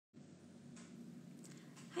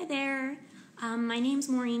Hi there, my name's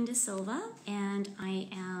Maureen Da Silva, and I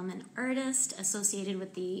am an artist associated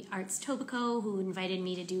with the Arts Etobicoke, who invited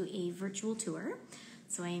me to do a virtual tour.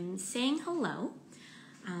 So I'm saying hello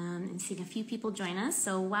and seeing a few people join us.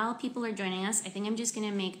 So while people are joining us, I think I'm just going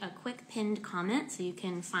to make a quick pinned comment so you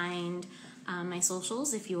can find my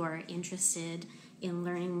socials if you are interested in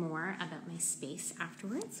learning more about my space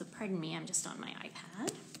afterwards. So pardon me, I'm just on my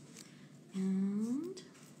iPad. And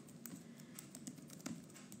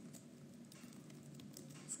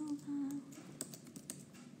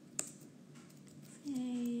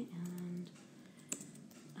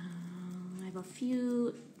I have a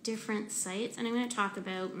few different sites, and I'm going to talk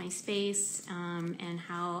about my space and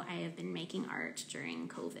how I have been making art during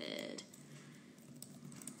COVID.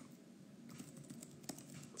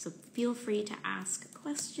 So feel free to ask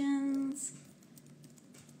questions.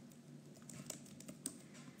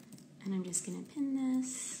 And I'm just going to pin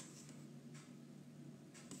this.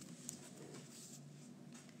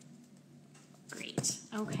 Great.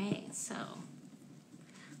 Okay, so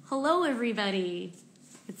hello everybody.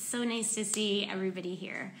 It's so nice to see everybody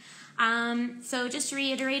here. So just to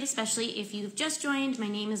reiterate, especially if you've just joined, my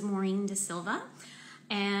name is Maureen Da Silva,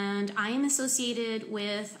 and I am associated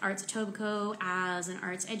with Arts Etobicoke as an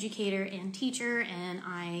arts educator and teacher, and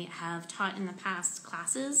I have taught in the past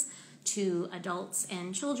classes to adults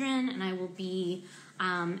and children, and I will be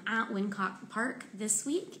at Wincock Park this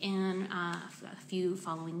week and a few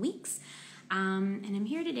following weeks. And I'm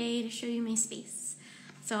here today to show you my space.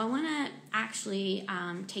 So I want to actually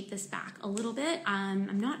take this back a little bit.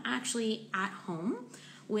 I'm not actually at home.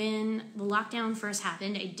 When the lockdown first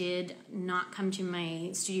happened, I did not come to my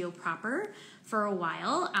studio proper for a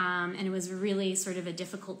while, and it was really sort of a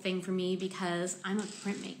difficult thing for me because I'm a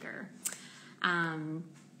printmaker.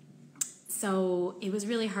 So it was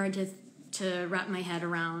really hard to wrap my head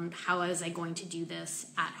around how was I going to do this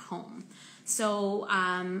at home. So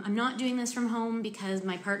I'm not doing this from home because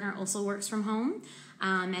my partner also works from home.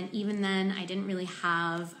 And even then, I didn't really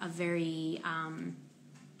have a very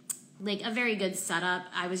good setup.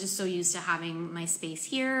 I was just so used to having my space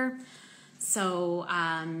here. So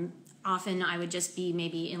often I would just be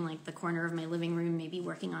maybe in like the corner of my living room, maybe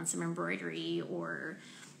working on some embroidery, or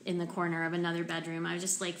in the corner of another bedroom. I was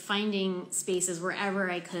just like finding spaces wherever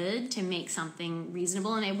I could to make something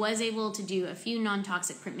reasonable. And I was able to do a few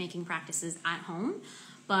non-toxic printmaking practices at home.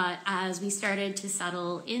 But as we started to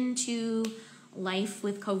settle into life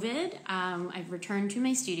with COVID, I've returned to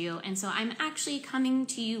my studio. And so I'm actually coming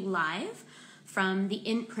to you live from the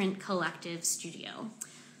Inprint Collective studio.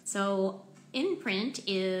 So Inprint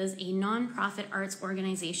is a nonprofit arts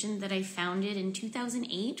organization that I founded in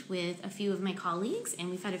 2008 with a few of my colleagues, and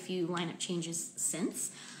we've had a few lineup changes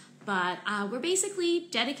since. But we're basically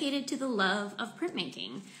dedicated to the love of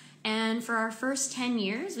printmaking. And for our first 10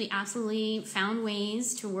 years, we absolutely found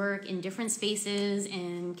ways to work in different spaces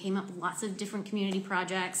and came up with lots of different community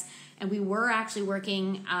projects. And we were actually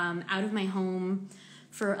working out of my home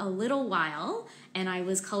for a little while, and I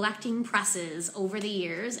was collecting presses over the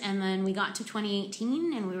years. And then we got to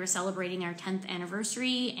 2018 and we were celebrating our 10th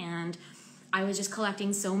anniversary, and I was just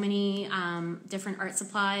collecting so many different art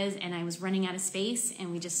supplies, and I was running out of space,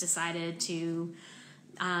 and we just decided to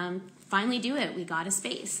finally do it. We got a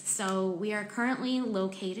space. So we are currently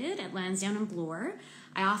located at Lansdowne and Bloor.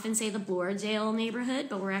 I often say the Bloordale neighborhood,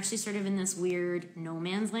 but we're actually sort of in this weird no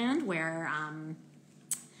man's land where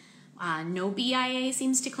no BIA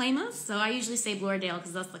seems to claim us. So I usually say Bloordale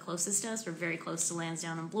because that's the closest to us. We're very close to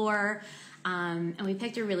Lansdowne and Bloor. And we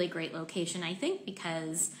picked a really great location, I think,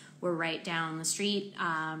 because we're right down the street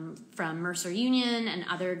from Mercer Union and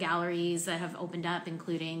other galleries that have opened up,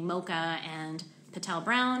 including Mocha and Patel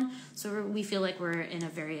Brown. So we feel like we're in a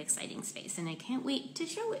very exciting space, and I can't wait to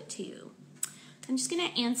show it to you. I'm just going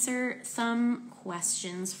to answer some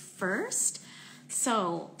questions first.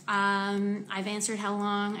 So I've answered how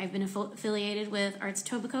long I've been affiliated with Arts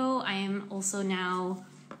Etobicoke. I am also now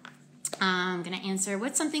going to answer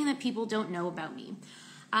what's something that people don't know about me.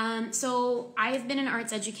 So I've been an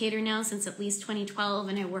arts educator now since at least 2012,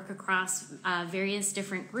 and I work across various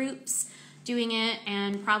different groups doing it,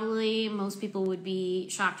 and probably most people would be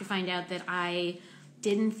shocked to find out that I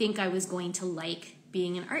didn't think I was going to like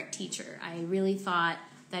being an art teacher. I really thought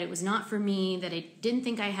that it was not for me, that I didn't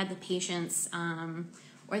think I had the patience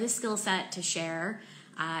or the skill set to share.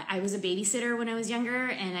 I was a babysitter when I was younger,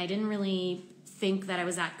 and I didn't really think that I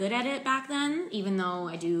was that good at it back then, even though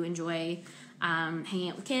I do enjoy hanging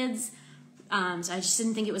out with kids. So I just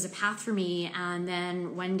didn't think it was a path for me. And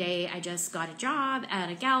then one day I just got a job at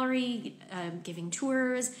a gallery giving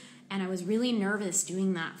tours, And I was really nervous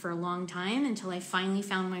doing that for a long time until I finally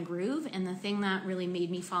found my groove. And the thing that really made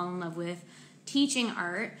me fall in love with teaching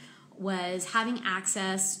art was having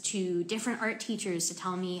access to different art teachers to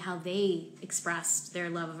tell me how they expressed their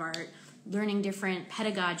love of art, learning different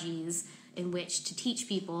pedagogies in which to teach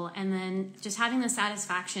people, and then just having the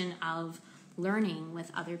satisfaction of learning with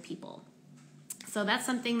other people. So that's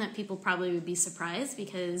something that people probably would be surprised,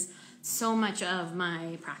 because so much of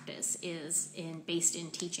my practice is based in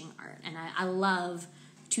teaching art. And I love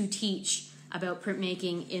to teach about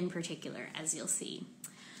printmaking in particular, as you'll see.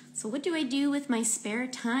 So what do I do with my spare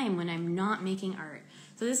time when I'm not making art?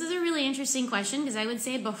 So this is a really interesting question, because I would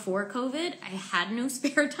say before COVID, I had no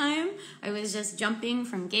spare time. I was just jumping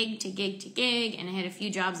from gig to gig to gig, and I had a few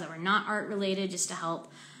jobs that were not art related just to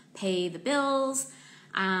help pay the bills.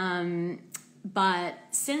 But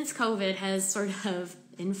since COVID has sort of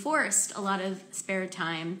enforced a lot of spare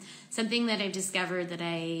time, something that I've discovered that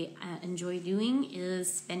I enjoy doing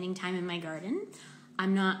is spending time in my garden.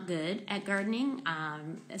 I'm not good at gardening,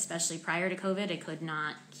 especially prior to COVID. I could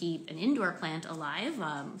not keep an indoor plant alive.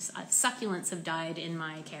 Succulents have died in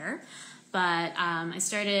my care. But I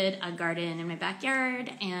started a garden in my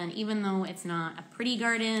backyard, and even though it's not a pretty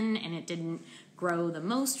garden and it didn't grow the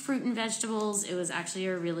most fruit and vegetables, it was actually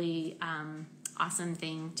a really awesome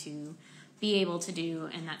thing to be able to do,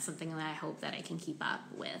 and that's something that I hope that I can keep up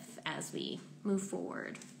with as we move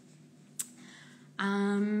forward.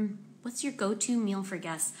 What's your go-to meal for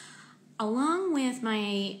guests? Along with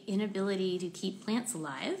my inability to keep plants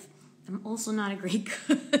alive, I'm also not a great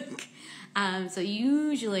cook. So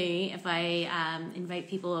usually if I invite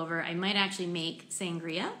people over, I might actually make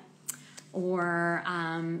sangria, or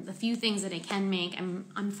the few things that I can make.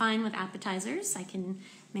 I'm fine with appetizers. I can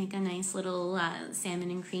make a nice little salmon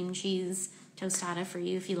and cream cheese tostada for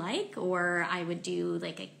you if you like, or I would do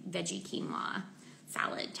like a veggie quinoa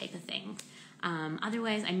salad type of thing.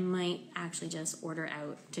 Otherwise, I might actually just order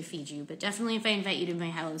out to feed you, but definitely if I invite you to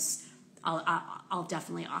my house, I'll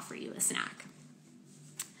definitely offer you a snack.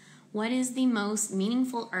 What is the most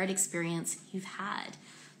meaningful art experience you've had?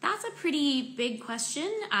 That's a pretty big question.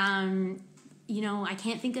 I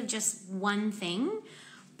can't think of just one thing,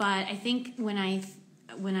 but I think when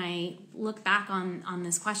I look back on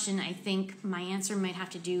this question, I think my answer might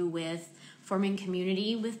have to do with forming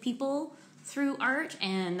community with people through art,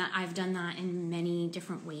 and I've done that in many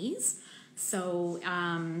different ways. So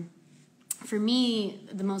for me,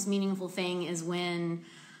 the most meaningful thing is when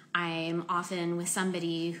I'm often with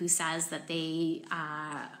somebody who says that they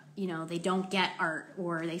don't get art,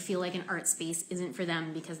 or they feel like an art space isn't for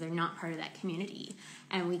them because they're not part of that community.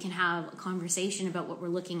 And we can have a conversation about what we're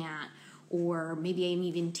looking at, or maybe I'm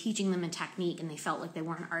even teaching them a technique and they felt like they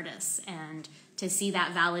weren't artists. And to see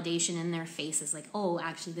that validation in their faces, like, oh,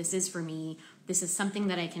 actually this is for me. This is something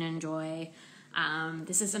that I can enjoy.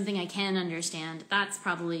 This is something I can understand. That's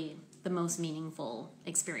probably the most meaningful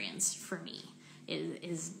experience for me,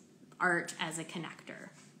 is art as a connector.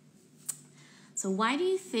 So why do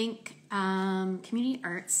you think community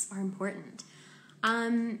arts are important?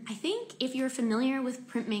 I think if you're familiar with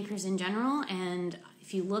printmakers in general, and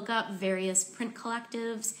if you look up various print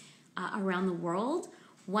collectives around the world,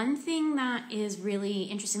 one thing that is really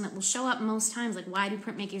interesting that will show up most times, like why do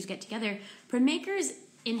printmakers get together? Printmakers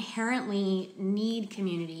inherently need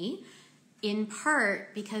community, in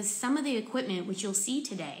part because some of the equipment, which you'll see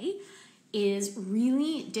today, is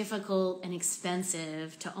really difficult and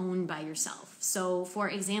expensive to own by yourself. So for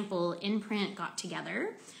example, Inprint got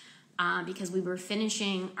together because we were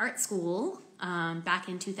finishing art school back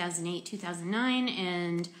in 2008, 2009,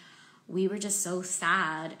 and we were just so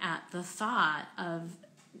sad at the thought of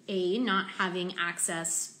not having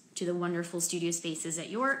access to the wonderful studio spaces at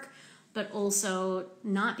York, but also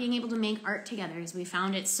not being able to make art together, as we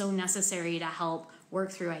found it so necessary to help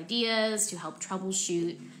work through ideas, to help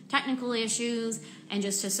troubleshoot technical issues, and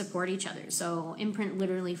just to support each other. So Imprint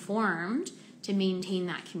literally formed to maintain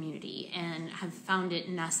that community, and have found it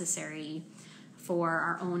necessary for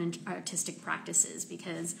our own artistic practices,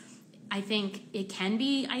 because I think it can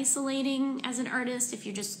be isolating as an artist if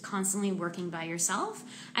you're just constantly working by yourself.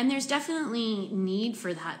 And there's definitely need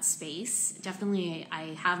for that space. Definitely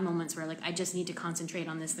I have moments where I just need to concentrate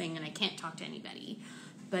on this thing and I can't talk to anybody.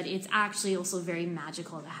 But it's actually also very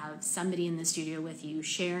magical to have somebody in the studio with you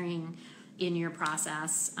sharing in your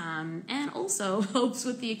process, and also helps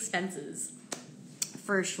with the expenses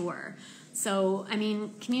for sure. So,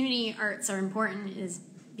 community arts are important is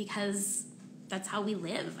because that's how we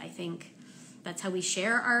live, I think. That's how we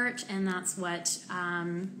share art, and that's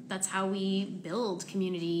how we build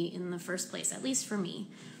community in the first place, at least for me.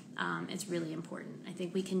 It's really important. I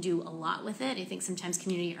think we can do a lot with it. I think sometimes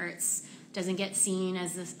community arts doesn't get seen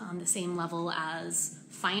as on the same level as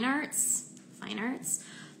fine arts,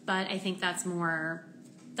 but I think that's more,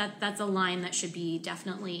 that's a line that should be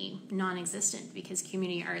definitely non-existent, because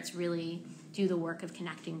community arts really do the work of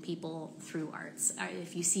connecting people through arts.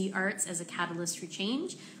 If you see arts as a catalyst for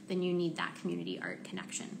change, then you need that community art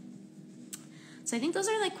connection. So I think those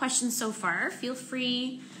are like questions so far. Feel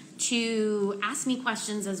free to ask me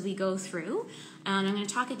questions as we go through. I'm going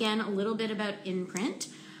to talk again a little bit about Inprint.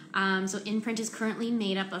 So Inprint is currently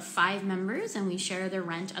made up of 5 members, and we share the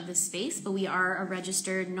rent of the space, but we are a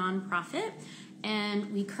registered nonprofit,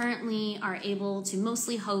 and we currently are able to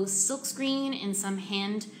mostly host silkscreen and some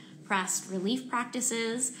hand-pressed relief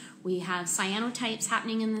practices. We have cyanotypes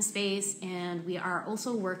happening in the space, and we are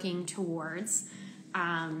also working towards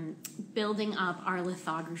building up our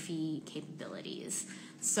lithography capabilities.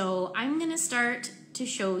 So I'm going to start to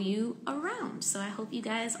show you around. So I hope you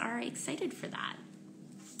guys are excited for that.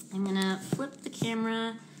 I'm going to flip the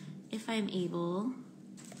camera if I'm able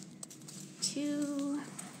to,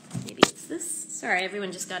 maybe it's this. Sorry,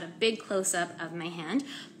 everyone just got a big close-up of my hand.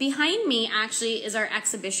 Behind me actually is our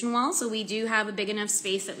exhibition wall. So we do have a big enough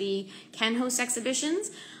space that we can host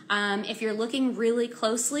exhibitions. If you're looking really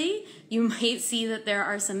closely, you might see that there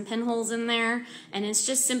are some pinholes in there, and it's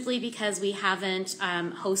just simply because we haven't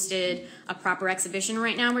hosted a proper exhibition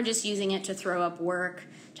right now. We're just using it to throw up work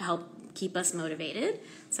to help keep us motivated.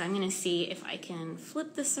 So I'm going to see if I can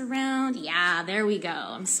flip this around. Yeah, there we go.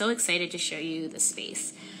 I'm so excited to show you the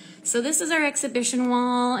space. So this is our exhibition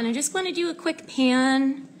wall, and I just want to do a quick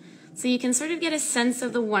pan so you can sort of get a sense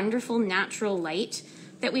of the wonderful natural light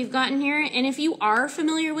that we've gotten here. And if you are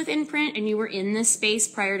familiar with Inprint and you were in this space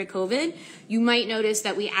prior to COVID, you might notice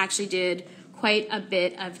that we actually did quite a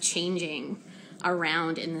bit of changing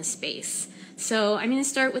around in this space. So I'm going to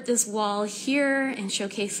start with this wall here and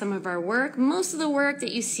showcase some of our work. Most of the work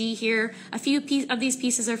that you see here, a few of these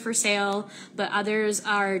pieces are for sale, but others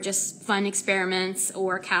are just fun experiments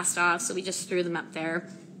or cast-offs, so we just threw them up there.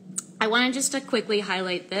 I want to just quickly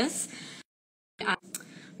highlight this.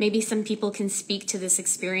 Maybe some people can speak to this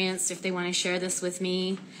experience if they want to share this with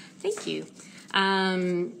me. Thank you.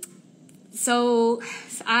 So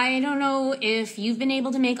I don't know if you've been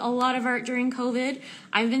able to make a lot of art during COVID.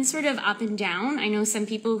 I've been sort of up and down. I know some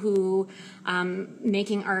people who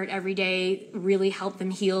making art every day really help them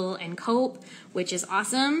heal and cope, which is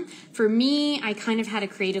awesome. For me, I kind of had a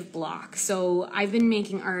creative block. So I've been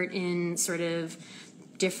making art in sort of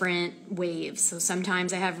different waves. So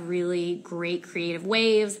sometimes I have really great creative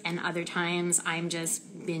waves, and other times I'm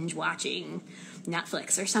just binge watching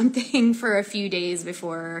Netflix or something for a few days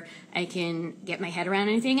before I can get my head around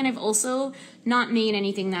anything. And I've also not made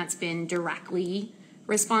anything that's been directly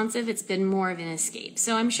responsive. It's been more of an escape.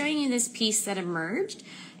 So I'm showing you this piece that emerged,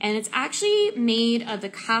 and it's actually made of the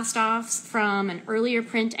cast-offs from an earlier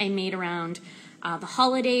print I made around the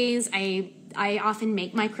holidays. I often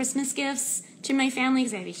make my Christmas gifts to my family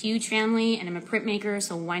because I have a huge family and I'm a printmaker,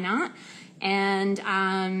 so why not? And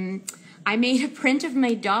I made a print of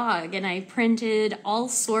my dog, and I printed all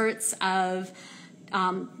sorts of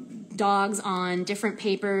dogs on different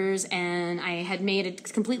papers, and I had made a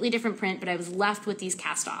completely different print, but I was left with these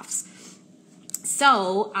cast-offs.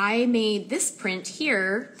 So I made this print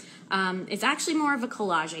here. It's actually more of a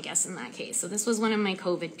collage, I guess, in that case. So this was one of my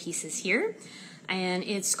COVID pieces here, and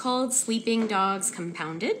it's called Sleeping Dogs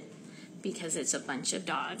Compounded, because it's a bunch of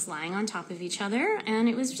dogs lying on top of each other, and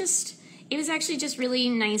it was actually just really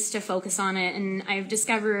nice to focus on it. And I've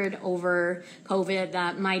discovered over COVID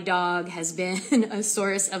that my dog has been a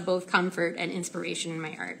source of both comfort and inspiration in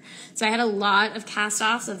my art. So I had a lot of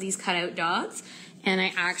cast-offs of these cutout dogs, and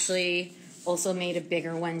I actually also made a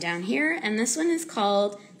bigger one down here, and this one is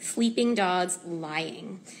called Sleeping Dogs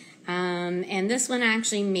Lying. And this one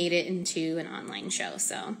actually made it into an online show,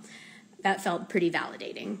 so that felt pretty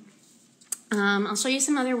validating. I'll show you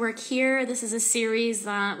some other work here. This is a series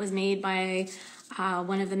that was made by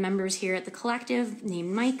one of the members here at the collective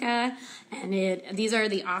named Micah, and these are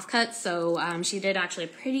the offcuts, so she did actually a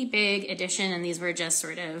pretty big edition, and these were just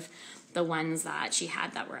sort of the ones that she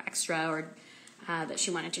had that were extra or that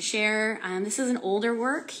she wanted to share. This is an older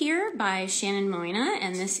work here by Shannon Moina,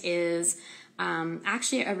 and this is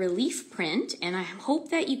actually a relief print, and I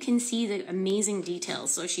hope that you can see the amazing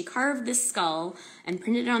details. So she carved this skull and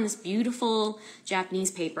printed it on this beautiful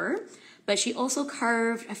Japanese paper, but she also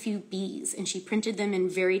carved a few bees, and she printed them in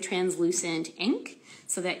very translucent ink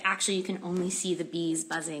so that actually you can only see the bees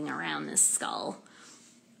buzzing around this skull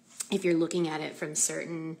if you're looking at it from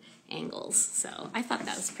certain angles. So I thought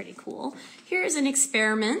that was pretty cool. Here's an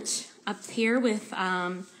experiment up here with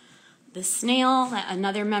the snail that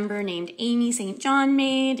another member named Amy St. John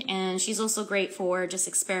made, and she's also great for just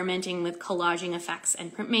experimenting with collaging effects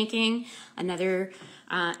and printmaking. Another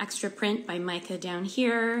extra print by Micah down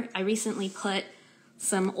here. I recently put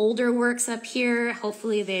some older works up here.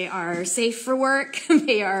 Hopefully they are safe for work.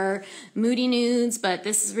 They are moody nudes, but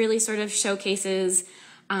this really sort of showcases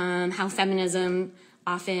how feminism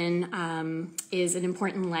often is an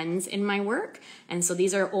important lens in my work. And so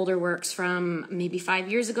these are older works from maybe 5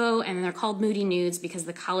 years ago, and they're called moody nudes because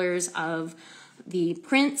the colors of the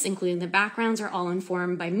prints, including the backgrounds, are all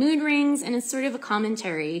informed by mood rings, and it's sort of a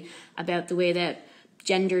commentary about the way that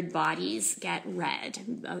gendered bodies get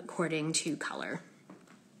read according to color.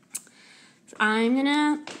 I'm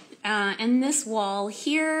gonna end this wall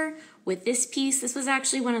here with this piece. This was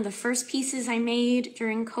actually one of the first pieces I made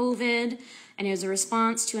during COVID, and it was a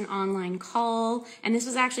response to an online call. And this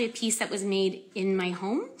was actually a piece that was made in my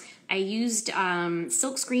home. I used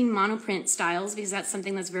silkscreen monoprint styles because that's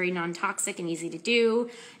something that's very non-toxic and easy to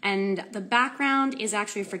do. And the background is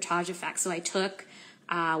actually a frottage effect. So I took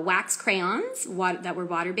wax crayons that were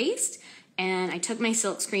water-based, and I took my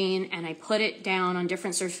silkscreen and I put it down on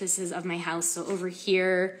different surfaces of my house. So over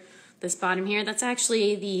here, this bottom here, that's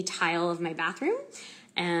actually the tile of my bathroom.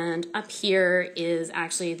 And up here is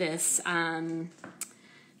actually this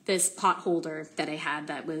this pot holder that I had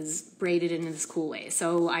that was braided in this cool way.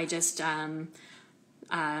 So I just,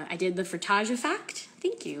 I did the frottage effect.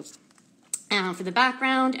 Thank you. For the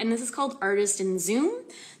background, and this is called Artist in Zoom.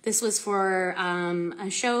 This was for a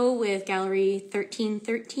show with Gallery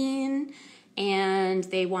 1313, and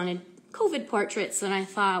they wanted COVID portraits, and I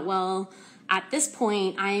thought, well, at this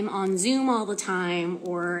point, I'm on Zoom all the time,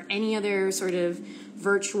 or any other sort of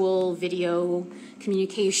virtual video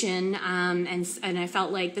communication, and I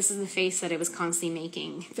felt like this is the face that I was constantly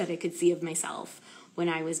making, that I could see of myself when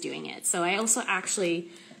I was doing it. So I also actually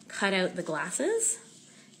cut out the glasses,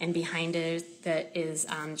 and behind it that is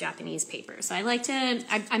Japanese paper. So I like to,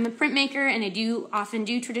 I'm a printmaker, and I do often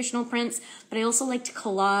do traditional prints, but I also like to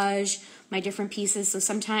collage my different pieces. So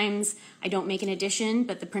sometimes I don't make an edition,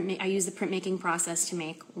 but I use the printmaking process to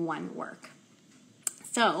make one work.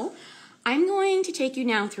 So I'm going to take you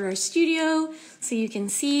now through our studio so you can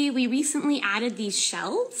see we recently added these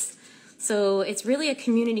shelves. So it's really a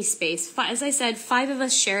community space. As I said, 5 of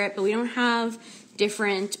us share it, but we don't have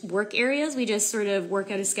different work areas. We just sort of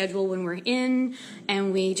work out a schedule when we're in,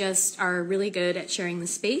 and we just are really good at sharing the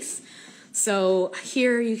space. So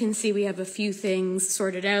here you can see we have a few things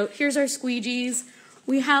sorted out. Here's our squeegees.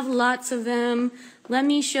 We have lots of them. Let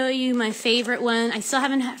me show you my favorite one. I still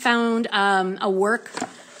haven't found a work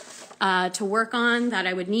to work on that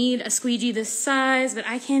I would need a squeegee this size, but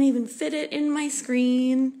I can't even fit it in my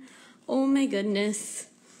screen. Oh my goodness.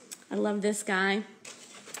 I love this guy.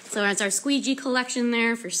 So that's our squeegee collection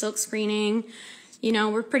there for silk screening. You know,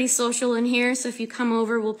 we're pretty social in here, so if you come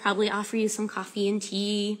over, we'll probably offer you some coffee and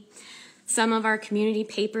tea. Some of our community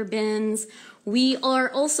paper bins. We are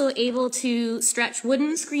also able to stretch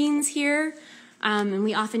wooden screens here, and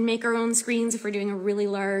we often make our own screens if we're doing a really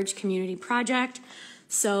large community project.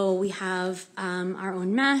 So we have our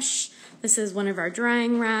own mesh. This is one of our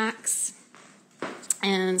drying racks,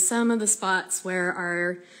 and some of the spots where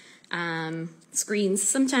our screens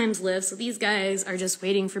sometimes live. So these guys are just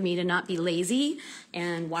waiting for me to not be lazy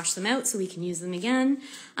and wash them out so we can use them again.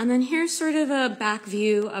 And then here's sort of a back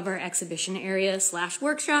view of our exhibition area /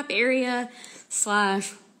 workshop area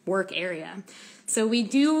 / work area. So we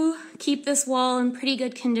do keep this wall in pretty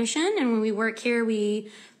good condition, and when we work here, we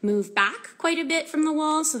move back quite a bit from the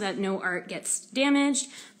wall so that no art gets damaged.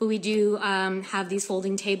 But we do have these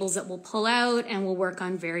folding tables that we'll pull out, and we'll work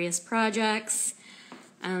on various projects.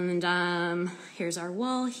 And here's our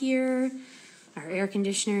wall here, our air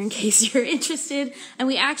conditioner in case you're interested. And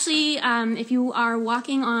we actually, if you are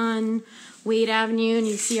walking on Wade Avenue and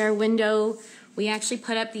you see our window, we actually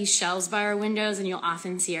put up these shelves by our windows, and you'll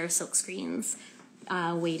often see our silk screens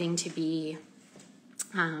waiting to be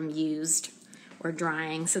used or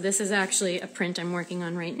drying. So this is actually a print I'm working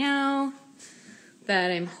on right now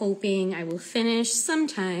that I'm hoping I will finish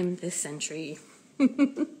sometime this century.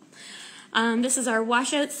 This is our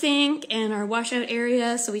washout sink and our washout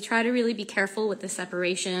area, so we try to really be careful with the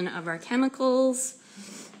separation of our chemicals.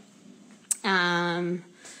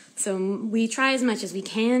 So we try as much as we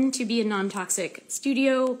can to be a non-toxic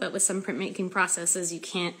studio, but with some printmaking processes you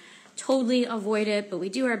can't totally avoid it, but we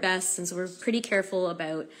do our best, and so we're pretty careful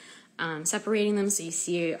about separating them. So you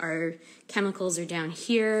see our chemicals are down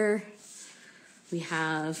here. We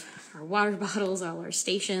have our water bottles, all our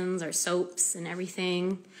stations, our soaps and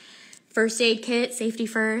everything. first aid kit, safety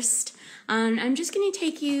first. I'm just going to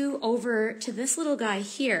take you over to this little guy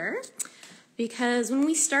here, because when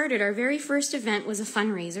we started, our very first event was a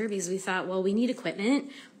fundraiser because we thought, well, we need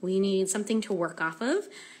equipment, we need something to work off of.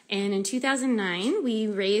 And in 2009, we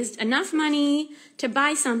raised enough money to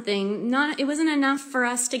buy something. It wasn't enough for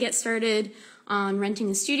us to get started on renting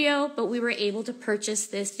a studio, but we were able to purchase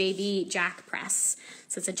this baby Jack press.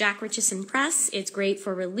 So it's a Jack Richardson press. It's great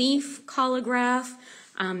for relief, collagraph,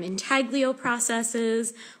 intaglio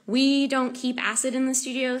processes. We don't keep acid in the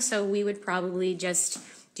studio, so we would probably just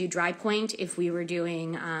do dry point if we were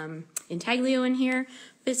doing intaglio in here.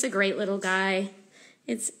 But it's a great little guy.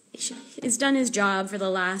 It's done his job for the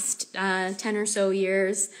last 10 or so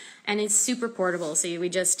years, and it's super portable. So we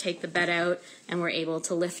just take the bed out and we're able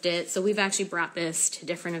to lift it. So we've actually brought this to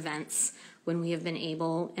different events when we have been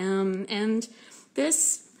able. And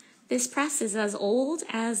this press is as old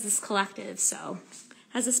as this collective, so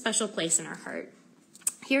has a special place in our heart.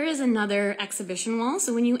 Here is another exhibition wall.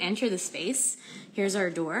 So when you enter the space, here's our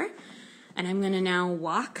door, and I'm going to now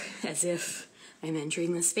walk as if I'm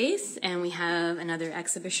entering the space, and we have another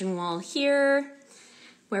exhibition wall here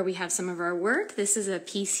where we have some of our work. This is a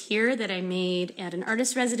piece here that I made at an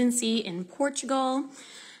artist residency in Portugal,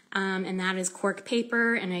 and that is cork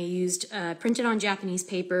paper, and I used printed on Japanese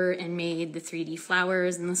paper and made the 3D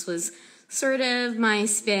flowers, and this was sort of my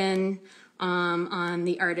spin on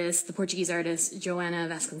the artist, the Portuguese artist Joana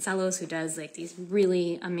Vasconcelos, who does like these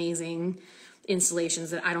really amazing installations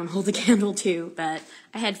that I don't hold a candle to, but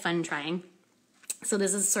I had fun trying. So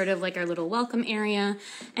this is sort of like our little welcome area.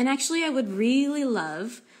 And actually I would really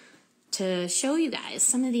love to show you guys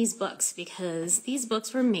some of these books, because these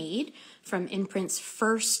books were made from Imprint's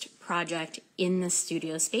first project in the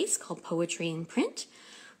studio space called Poetry in Print.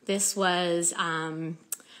 This was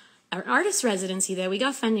our artist residency that we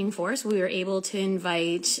got funding for, so we were able to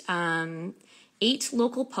invite 8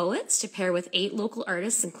 local poets to pair with 8 local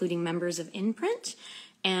artists, including members of Imprint,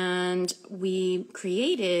 and we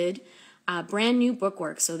created brand new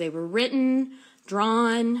bookwork. So they were written,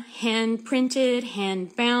 drawn, hand printed,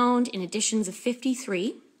 hand bound in editions of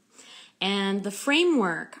 53. And the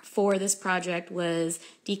framework for this project was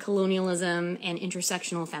decolonialism and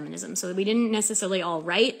intersectional feminism. So we didn't necessarily all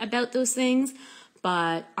write about those things,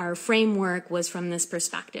 but our framework was from this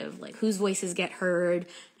perspective, like whose voices get heard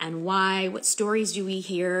and why, what stories do we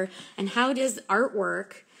hear, and how does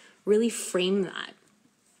artwork really frame that?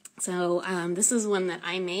 So this is one that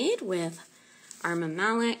I made with Arma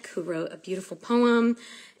Malik, who wrote a beautiful poem.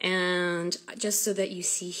 And just so that you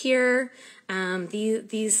see here,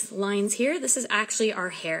 these lines here, this is actually our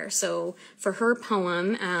hair. So for her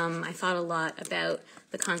poem, I thought a lot about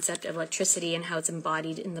the concept of electricity and how it's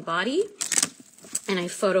embodied in the body. And I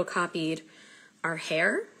photocopied our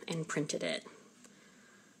hair and printed it.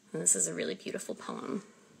 And this is a really beautiful poem.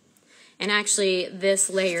 And actually,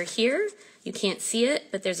 this layer here, you can't see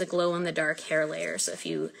it, but there's a glow-in-the-dark hair layer. So if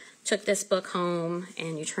you took this book home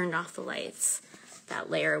and you turned off the lights,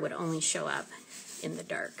 that layer would only show up in the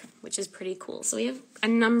dark, which is pretty cool. So we have a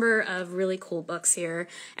number of really cool books here.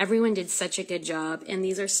 Everyone did such a good job, and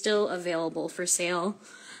these are still available for sale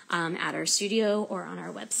at our studio or on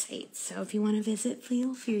our website. So if you want to visit,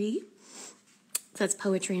 feel free. So that's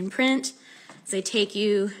Poetry in Print. So I take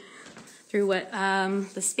you through what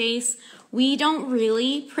the space. We don't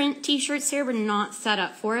really print t-shirts here. We're not set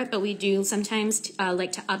up for it, but we do sometimes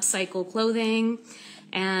like to upcycle clothing,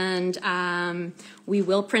 and we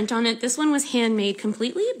will print on it. This one was handmade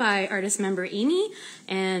completely by artist member Amy,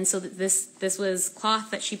 and so this was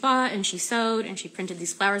cloth that she bought and she sewed and she printed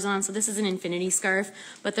these flowers on. So this is an infinity scarf,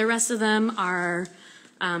 but the rest of them are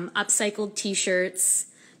upcycled t-shirts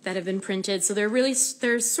that have been printed. So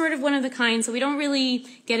they're sort of one of the kind. So we don't really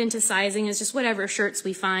get into sizing. It's just whatever shirts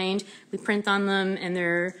we find, we print on them, and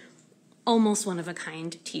they're almost one of a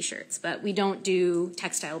kind t-shirts. But we don't do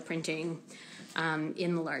textile printing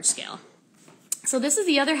in the large scale. So this is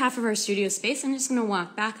the other half of our studio space. I'm just going to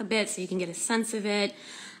walk back a bit so you can get a sense of it.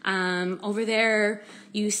 Over there,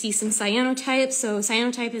 you see some cyanotypes. So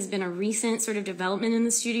cyanotype has been a recent sort of development in the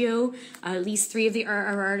studio. At least 3 of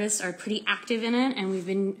our artists are pretty active in it, and we've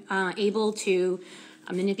been able to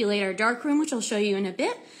manipulate our darkroom, which I'll show you in a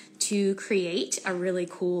bit, to create a really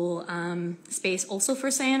cool space also for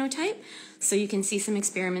cyanotype. So you can see some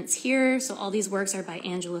experiments here. So all these works are by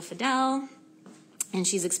Angela Fidel, and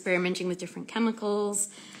she's experimenting with different chemicals.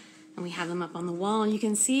 And we have them up on the wall, and you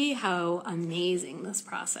can see how amazing this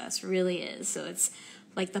process really is. So it's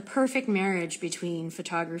like the perfect marriage between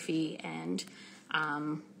photography and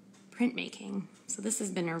printmaking. So this has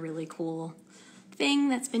been a really cool thing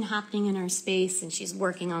that's been happening in our space, and she's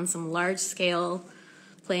working on some large-scale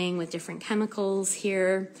playing with different chemicals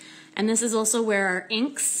here. And this is also where our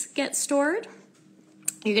inks get stored.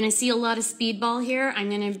 You're going to see a lot of Speedball here. I'm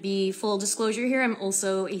going to be full disclosure here. I'm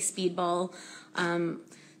also a Speedball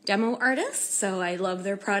demo artist, so I love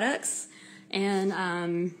their products.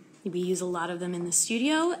 And we use a lot of them in the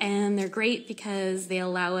studio, and they're great because they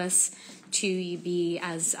allow us to be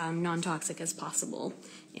as non-toxic as possible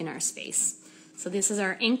in our space. So this is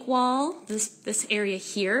our ink wall. This area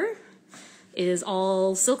here is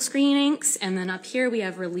all silkscreen inks, and then up here we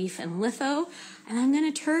have relief and litho. And I'm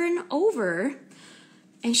going to turn over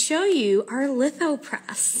and show you our litho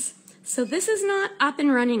press. So this is not up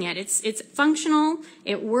and running yet. It's functional,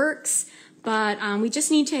 it works, but we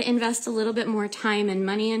just need to invest a little bit more time and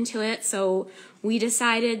money into it. So we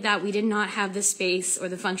decided that we did not have the space or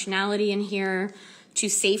the functionality in here to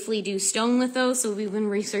safely do stone litho, so we've been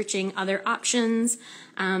researching other options.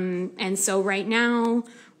 And so right now,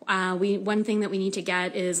 one thing that we need to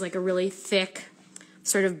get is like a really thick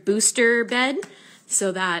sort of booster bed,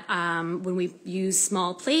 so that when we use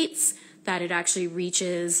small plates, that it actually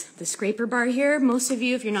reaches the scraper bar here. Most of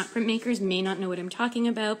you, if you're not printmakers, may not know what I'm talking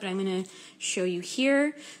about, but I'm gonna show you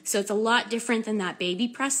here. So it's a lot different than that baby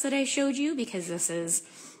press that I showed you, because this is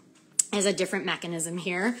a different mechanism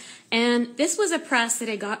here. And this was a press that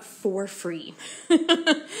I got for free.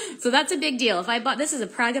 So that's a big deal. If I bought, this is a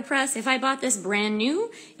Praga press, if I bought this brand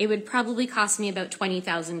new, it would probably cost me about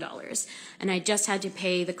 $20,000. And I just had to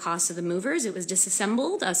pay the cost of the movers. It was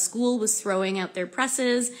disassembled. A school was throwing out their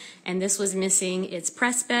presses, and this was missing its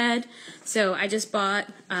press bed. So I just bought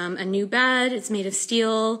a new bed. It's made of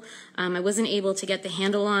steel. I wasn't able to get the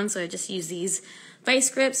handle on, so I just used these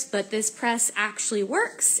vice grips, but this press actually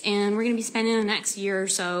works, and we're going to be spending the next year or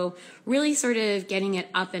so really sort of getting it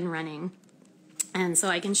up and running. And so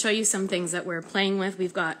I can show you some things that we're playing with.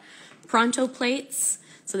 We've got Pronto plates.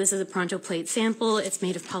 So this is a Pronto plate sample. It's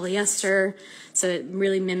made of polyester, so it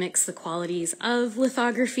really mimics the qualities of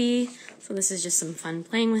lithography. So this is just some fun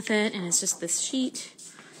playing with it, and it's just this sheet.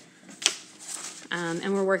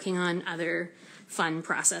 And we're working on other fun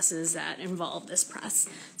processes that involve this press.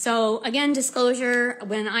 So again, disclosure,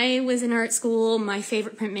 when I was in art school, my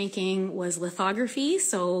favorite printmaking was lithography.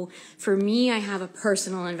 So for me, I have a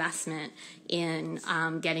personal investment in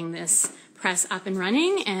getting this press up and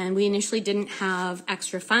running, and we initially didn't have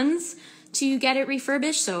extra funds to get it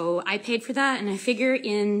refurbished, so I paid for that. And I figure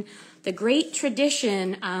in the great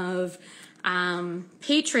tradition of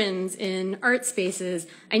patrons in art spaces,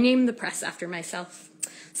 I named the press after myself.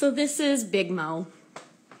 So this is Big Mo.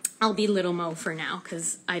 I'll be Little Mo for now,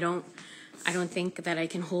 because I don't think that I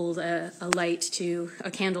can hold a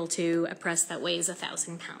candle to a press that weighs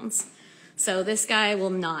 1,000 pounds. So this guy will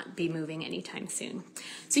not be moving anytime soon.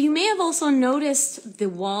 So you may have also noticed the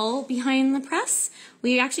wall behind the press.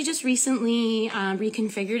 We actually just recently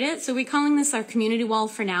reconfigured it. So we're calling this our community wall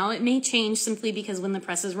for now. It may change simply because when the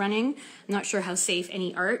press is running, I'm not sure how safe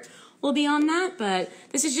any art will be on that, but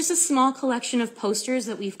this is just a small collection of posters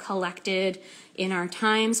that we've collected in our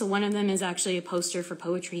time. So one of them is actually a poster for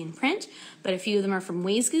poetry and print, but a few of them are from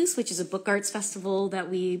Ways Goose, which is a book arts festival that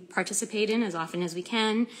we participate in as often as we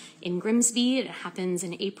can in Grimsby. It happens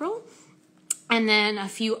in April. And then a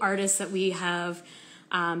few artists that we have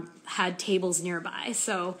had tables nearby.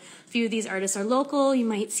 So a few of these artists are local. You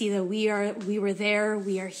might see that we were there,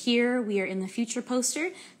 we are here, we are in the future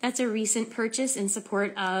poster. That's a recent purchase in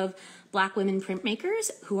support of Black women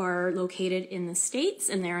printmakers who are located in the States,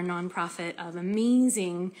 and they're a nonprofit of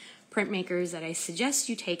amazing printmakers that I suggest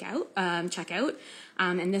you check out.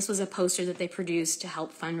 And this was a poster that they produced to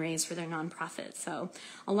help fundraise for their nonprofit. So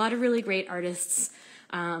a lot of really great artists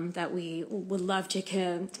that we would love to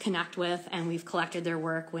connect with, and we've collected their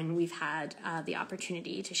work when we've had the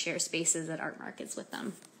opportunity to share spaces at art markets with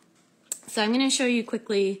them. So I'm going to show you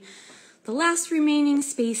quickly the last remaining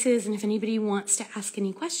spaces, and if anybody wants to ask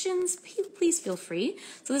any questions, please feel free.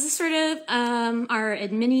 So this is sort of our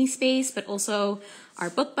admin space, but also our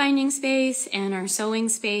bookbinding space and our sewing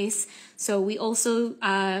space. So we also,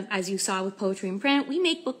 as you saw with poetry and print, we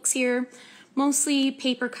make books here. Mostly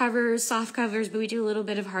paper covers, soft covers, but we do a little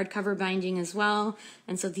bit of hardcover binding as well.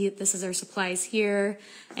 And so this is our supplies here,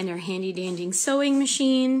 and our handy dandy sewing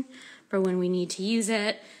machine for when we need to use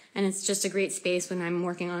it. And it's just a great space when I'm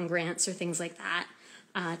working on grants or things like that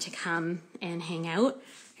to come and hang out.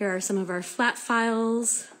 Here are some of our flat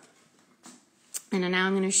files. And now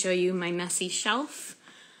I'm going to show you my messy shelf.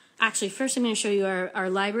 Actually, first I'm going to show you our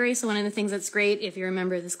library. So one of the things that's great, if you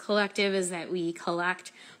remember this collective, is that we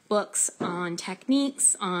collect books on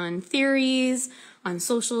techniques, on theories, on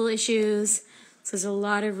social issues. So there's a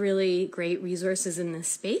lot of really great resources in this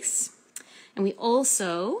space. And we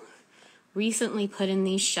also recently put in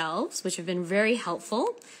these shelves, which have been very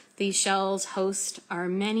helpful. These shelves host our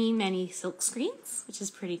many, many silk screens, which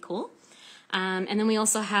is pretty cool. And then we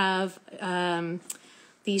also have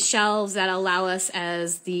these shelves that allow us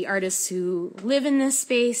as the artists who live in this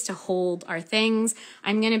space to hold our things.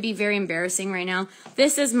 I'm going to be very embarrassing right now.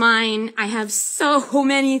 This is mine. I have so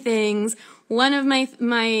many things. One of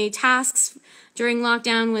my tasks during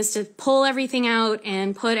lockdown was to pull everything out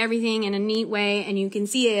and put everything in a neat way, and you can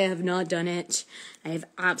see I have not done it. I have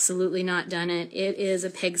absolutely not done it. It is a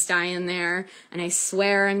pigsty in there, and I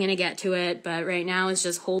swear I'm going to get to it, but right now it's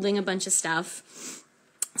just holding a bunch of stuff.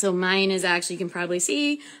 So mine is actually, you can probably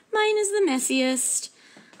see, mine is the messiest.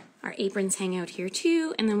 Our aprons hang out here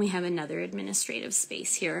too, and then we have another administrative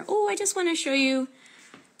space here. Oh, I just want to show you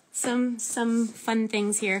some fun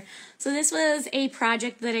things here. So this was a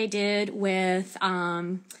project that I did with 6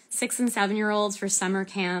 and 7-year-olds for summer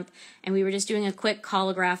camp, and we were just doing a quick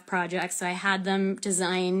collagraph project. So I had them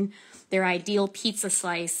design their ideal pizza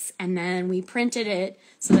slice, and then we printed it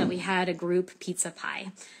so that we had a group pizza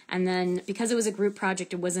pie. And then because it was a group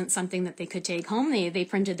project, it wasn't something that they could take home. They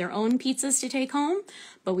printed their own pizzas to take home,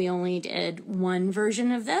 but we only did one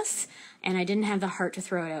version of this, and I didn't have the heart to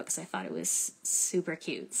throw it out because I thought it was super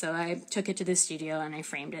cute. So I took it to the studio and I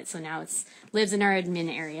framed it. So now it lives in our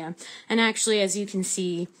admin area. And actually, as you can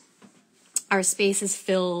see, our space is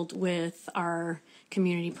filled with our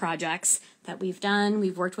community projects that we've done.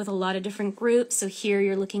 We've worked with a lot of different groups. So here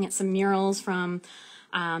you're looking at some murals from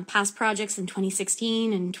past projects in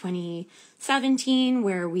 2016 and 2017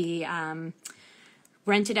 where we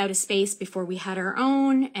rented out a space before we had our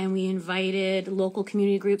own, and we invited local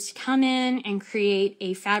community groups to come in and create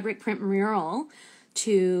a fabric print mural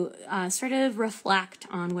to sort of reflect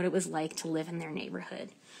on what it was like to live in their neighborhood.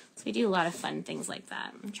 So we do a lot of fun things like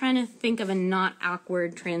that. I'm trying to think of a not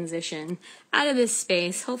awkward transition out of this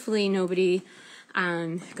space. Hopefully nobody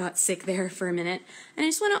got sick there for a minute. And I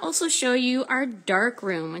just want to also show you our dark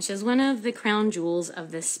room, which is one of the crown jewels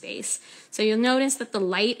of this space. So you'll notice that the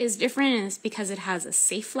light is different, and it's because it has a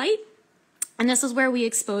safe light. And this is where we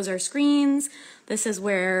expose our screens. This is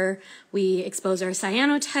where we expose our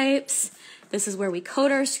cyanotypes. This is where we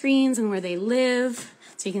code our screens and where they live.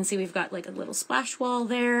 So you can see we've got like a little splash wall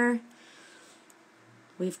there.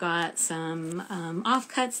 We've got some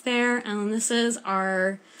offcuts there, and this is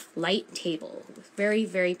our light table. Very,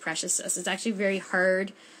 very precious to us. It's actually very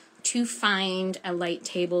hard to find a light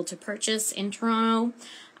table to purchase in Toronto.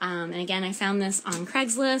 And again, I found this on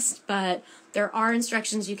Craigslist, but there are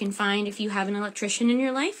instructions you can find. If you have an electrician in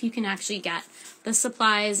your life, you can actually get the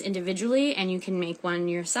supplies individually and you can make one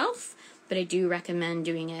yourself. But I do recommend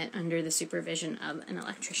doing it under the supervision of an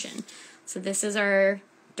electrician. So this is our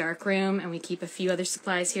dark room, and we keep a few other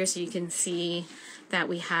supplies here, so you can see that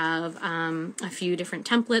we have a few different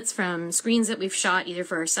templates from screens that we've shot either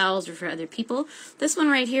for ourselves or for other people. This one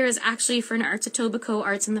right here is actually for an Arts Etobicoke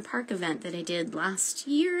Arts in the Park event that I did last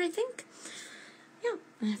year, I think. Yeah,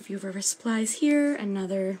 and a few of our supplies here,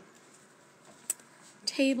 another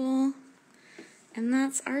table, and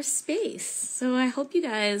that's our space. So I hope you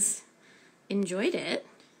guys enjoyed it.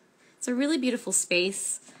 It's a really beautiful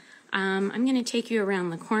space. I'm going to take you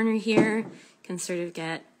around the corner here. You can sort of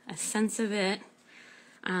get a sense of it.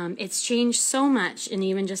 It's changed so much in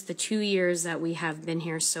even just the 2 years that we have been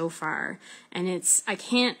here so far. And I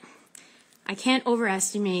can't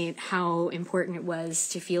overestimate how important it was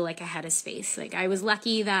to feel like I had a space. Like, I was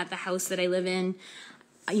lucky that the house that I live in,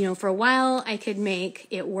 you know, for a while I could make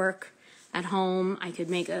it work at home. I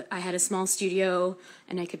had a small studio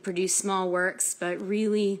and I could produce small works, but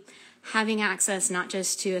really having access not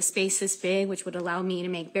just to a space this big, which would allow me to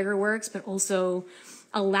make bigger works, but also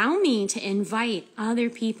allow me to invite other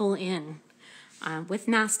people in, with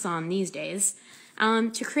masks on these days,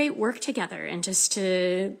 to create work together and just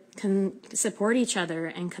to support each other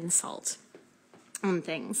and consult on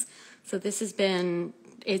things. So this has been,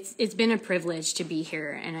 it's been a privilege to be here,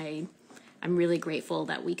 and I'm really grateful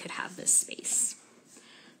that we could have this space.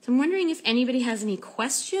 So I'm wondering if anybody has any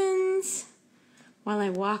questions while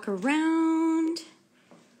I walk around.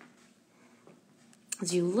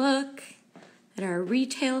 As you look at our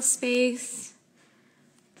retail space.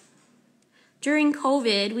 During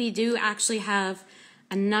COVID, we do actually have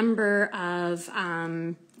a number of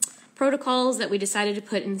protocols that we decided to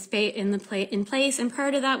put in place, and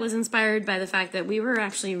part of that was inspired by the fact that we were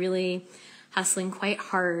actually really hustling quite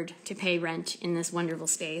hard to pay rent in this wonderful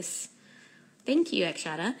space. Thank you,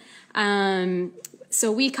 Akshata. So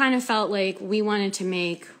we kind of felt like we wanted to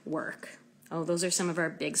make work. Oh, those are some of our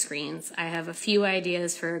big screens. I have a few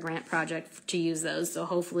ideas for a grant project to use those, so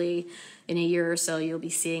hopefully in a year or so you'll be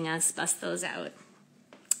seeing us bust those out.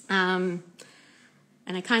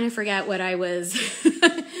 And I kind of forget what I was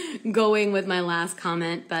going with my last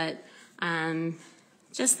comment, but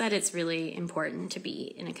just that it's really important to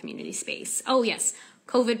be in a community space. Oh yes,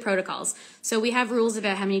 COVID protocols. So we have rules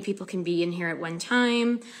about how many people can be in here at one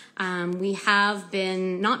time. We have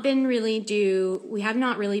not really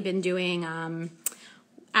been doing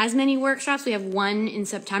as many workshops. We have one in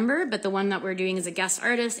September, but the one that we're doing is a guest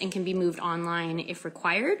artist and can be moved online if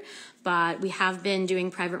required. But we have been doing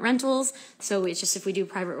private rentals. So it's just if we do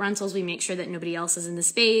private rentals, we make sure that nobody else is in the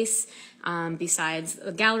space besides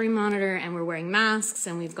a gallery monitor, and we're wearing masks,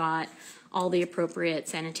 and we've got all the appropriate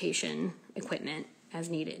sanitation equipment as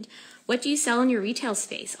needed. What do you sell in your retail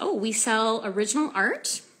space? Oh, we sell original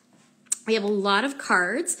art. We have a lot of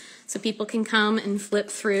cards, so people can come and flip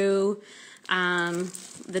through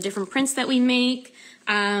the different prints that we make.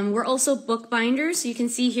 We're also book binders. So you can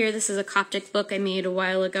see here, this is a Coptic book I made a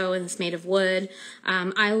while ago, and it's made of wood.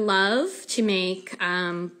 I love to make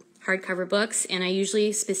hardcover books, and I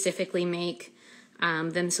usually specifically make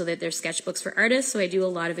them so that they're sketchbooks for artists. So I do a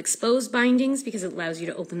lot of exposed bindings because it allows you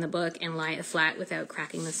to open the book and lie it flat without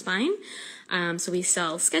cracking the spine. So we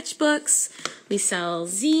sell sketchbooks, we sell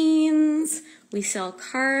zines, we sell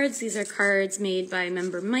cards. These are cards made by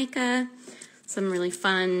member Micah. Some really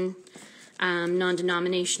fun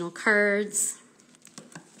non-denominational cards.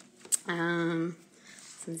 Some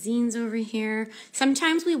zines over here.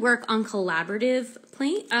 Sometimes we work on collaborative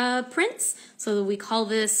prints. So we call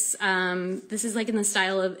this, this is like in the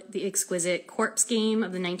style of the exquisite corpse game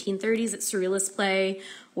of the 1930s. It's surrealist play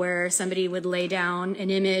where somebody would lay down an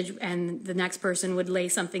image and the next person would lay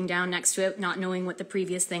something down next to it, not knowing what the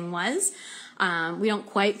previous thing was. We don't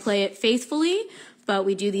quite play it faithfully, but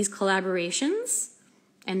we do these collaborations,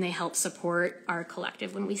 and they help support our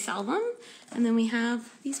collective when we sell them. And then we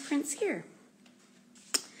have these prints here.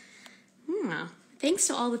 Thanks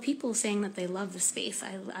to all the people saying that they love the space.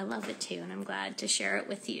 I love it too, and I'm glad to share it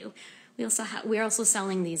with you. We're also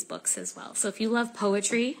selling these books as well. So if you love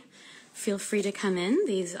poetry, feel free to come in.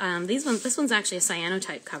 This one's actually a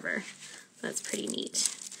cyanotype cover. So that's pretty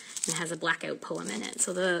neat. And has a blackout poem in it.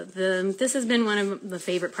 So this has been one of the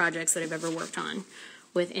favorite projects that I've ever worked on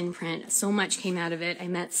with Inprint. So much came out of it. I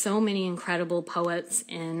met so many incredible poets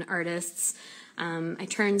and artists. I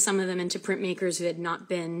turned some of them into printmakers who had not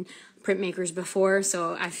been printmakers before,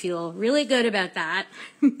 so I feel really good about that.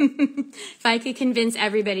 If I could convince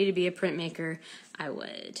everybody to be a printmaker, I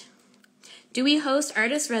would. Do we host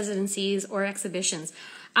artist residencies or exhibitions?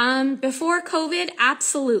 Before COVID,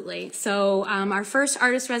 absolutely. So our first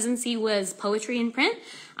artist residency was poetry in print,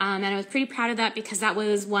 and I was pretty proud of that because that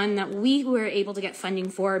was one that we were able to get funding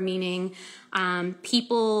for, meaning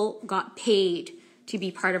people got paid to be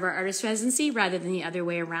part of our artist residency rather than the other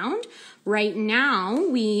way around. Right now,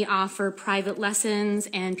 we offer private lessons,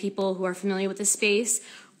 and people who are familiar with the space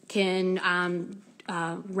can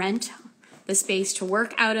rent the space to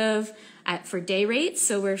work out of for day rates.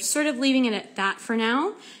 So we're sort of leaving it at that for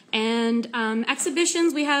now. And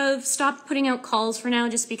exhibitions, we have stopped putting out calls for now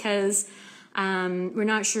just because we're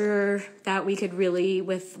not sure that we could really,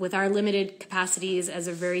 with our limited capacities as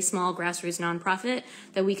a very small grassroots nonprofit,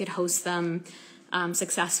 that we could host them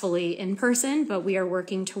successfully in person, but we are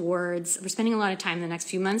working towards, we're spending a lot of time in the next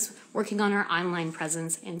few months working on our online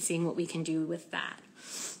presence and seeing what we can do with that.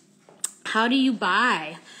 How do you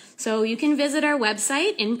buy? So you can visit our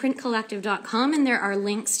website, inprintcollective.com, and there are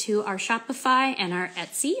links to our Shopify and our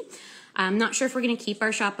Etsy. I'm not sure if we're going to keep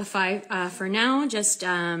our Shopify for now, just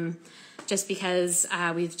because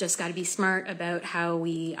we've just got to be smart about how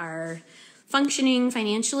we are functioning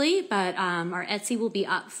financially, but our Etsy will be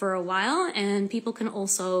up for a while, and people can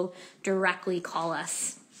also directly call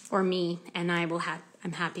us or me, and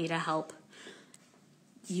I'm happy to help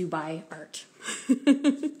you buy art.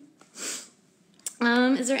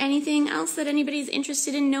 Is there anything else that anybody's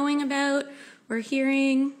interested in knowing about or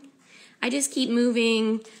hearing? I just keep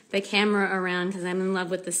moving the camera around because I'm in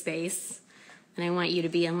love with the space. And I want you to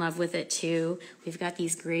be in love with it too. We've got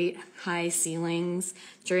these great high ceilings.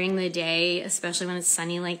 During the day, especially when it's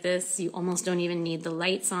sunny like this, you almost don't even need the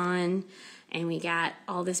lights on. And we got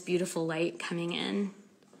all this beautiful light coming in.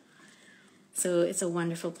 So it's a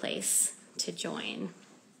wonderful place to join.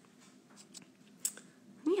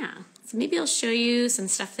 Yeah, so maybe I'll show you some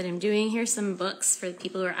stuff that I'm doing. Here's some books for the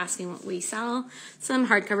people who are asking what we sell. Some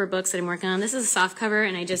hardcover books that I'm working on. This is a soft cover,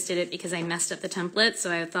 and I just did it because I messed up the template.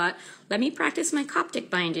 So I thought, let me practice my Coptic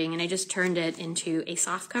binding, and I just turned it into a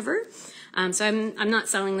soft cover. So I'm not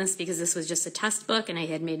selling this because this was just a test book, and I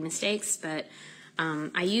had made mistakes, but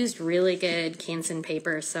I used really good Canson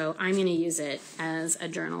paper, so I'm going to use it as a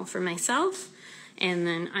journal for myself. And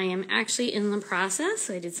then I am actually in the process,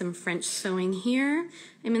 so I did some French sewing here.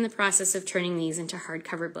 I'm in the process of turning these into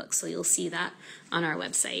hardcover books, so you'll see that on our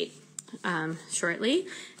website shortly.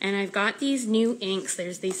 And I've got these new inks.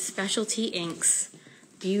 There's these specialty inks,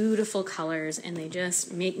 beautiful colors, and they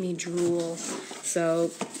just make me drool.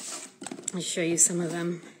 So I'll show you some of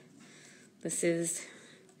them. This is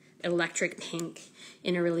electric pink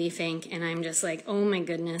in a relief ink, and I'm just like, oh my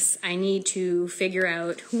goodness, I need to figure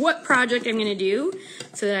out what project I'm gonna do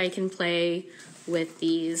so that I can play with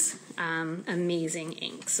these amazing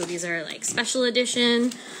inks. So these are like special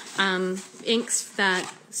edition inks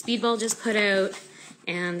that Speedball just put out,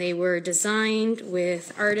 and they were designed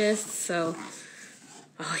with artists. So,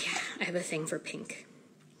 oh yeah, I have a thing for pink.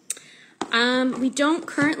 We don't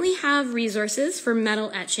currently have resources for metal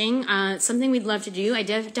etching. It's something we'd love to do. I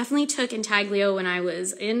definitely took intaglio when I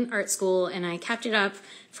was in art school, and I kept it up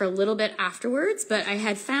for a little bit afterwards, but I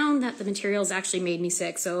had found that the materials actually made me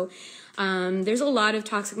sick. So there's a lot of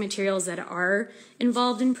toxic materials that are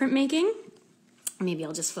involved in printmaking. Maybe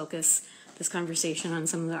I'll just focus this conversation on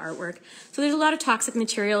some of the artwork. So there's a lot of toxic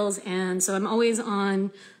materials, and so I'm always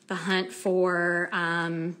on the hunt for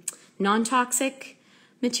non-toxic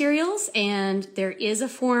materials, and there is a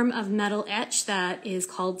form of metal etch that is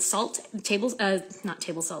called salt etching,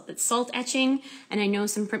 and I know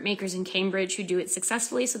some printmakers in Cambridge who do it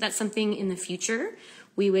successfully, so that's something in the future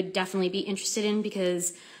we would definitely be interested in,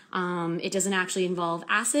 because it doesn't actually involve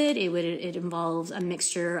acid. It involves a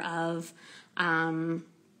mixture of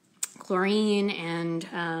chlorine and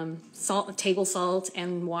table salt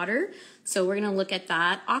and water. So we're gonna look at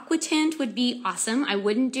that. Aqua tint would be awesome. I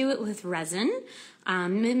wouldn't do it with resin.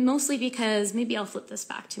 Mostly because, maybe I'll flip this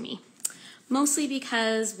back to me. Mostly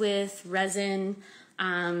because with resin,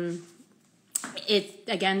 again,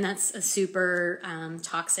 that's a super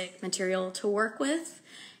toxic material to work with.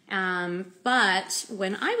 But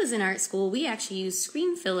when I was in art school, we actually used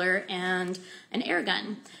screen filler and an air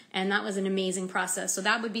gun, and that was an amazing process. So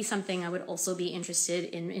that would be something I would also be interested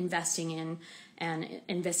in investing in and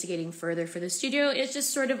investigating further for the studio. It's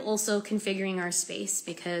just sort of also configuring our space,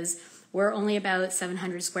 because we're only about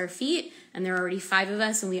 700 square feet, and there are already 5 of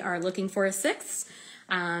us, and we are looking for a 6th.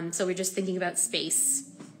 So we're just thinking about space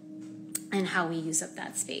and how we use up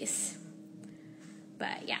that space.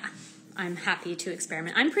 But yeah, I'm happy to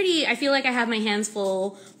experiment. I feel like I have my hands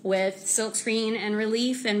full with silkscreen and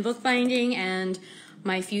relief and bookbinding, and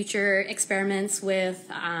my future experiments with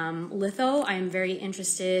litho. I'm very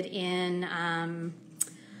interested in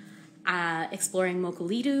exploring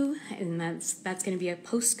Mokolitu, and that's going to be a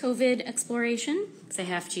post-COVID exploration, because I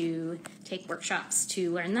have to take workshops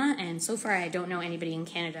to learn that, and so far I don't know anybody in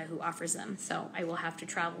Canada who offers them, so I will have to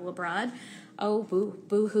travel abroad. Oh,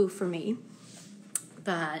 boo-hoo for me.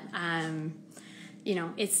 But, you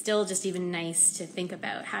know, it's still just even nice to think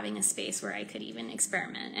about having a space where I could even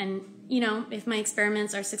experiment. And, you know, if my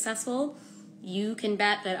experiments are successful, you can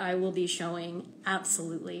bet that I will be showing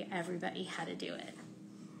absolutely everybody how to do it.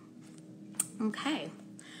 Okay,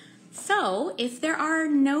 so if there are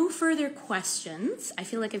no further questions, I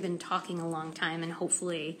feel like I've been talking a long time, and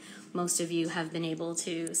hopefully most of you have been able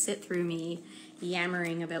to sit through me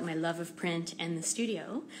yammering about my love of print and the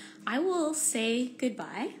studio. I will say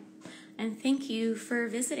goodbye, and thank you for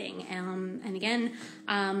visiting. And again,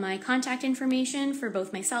 my contact information for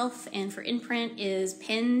both myself and for Inprint is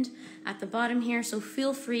pinned at the bottom here, so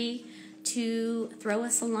feel free to throw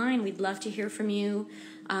us a line. We'd love to hear from you.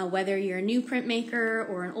 Whether you're a new printmaker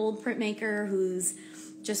or an old printmaker who's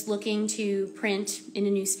just looking to print in a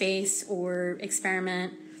new space or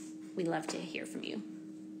experiment, we'd love to hear from you.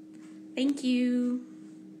 Thank you.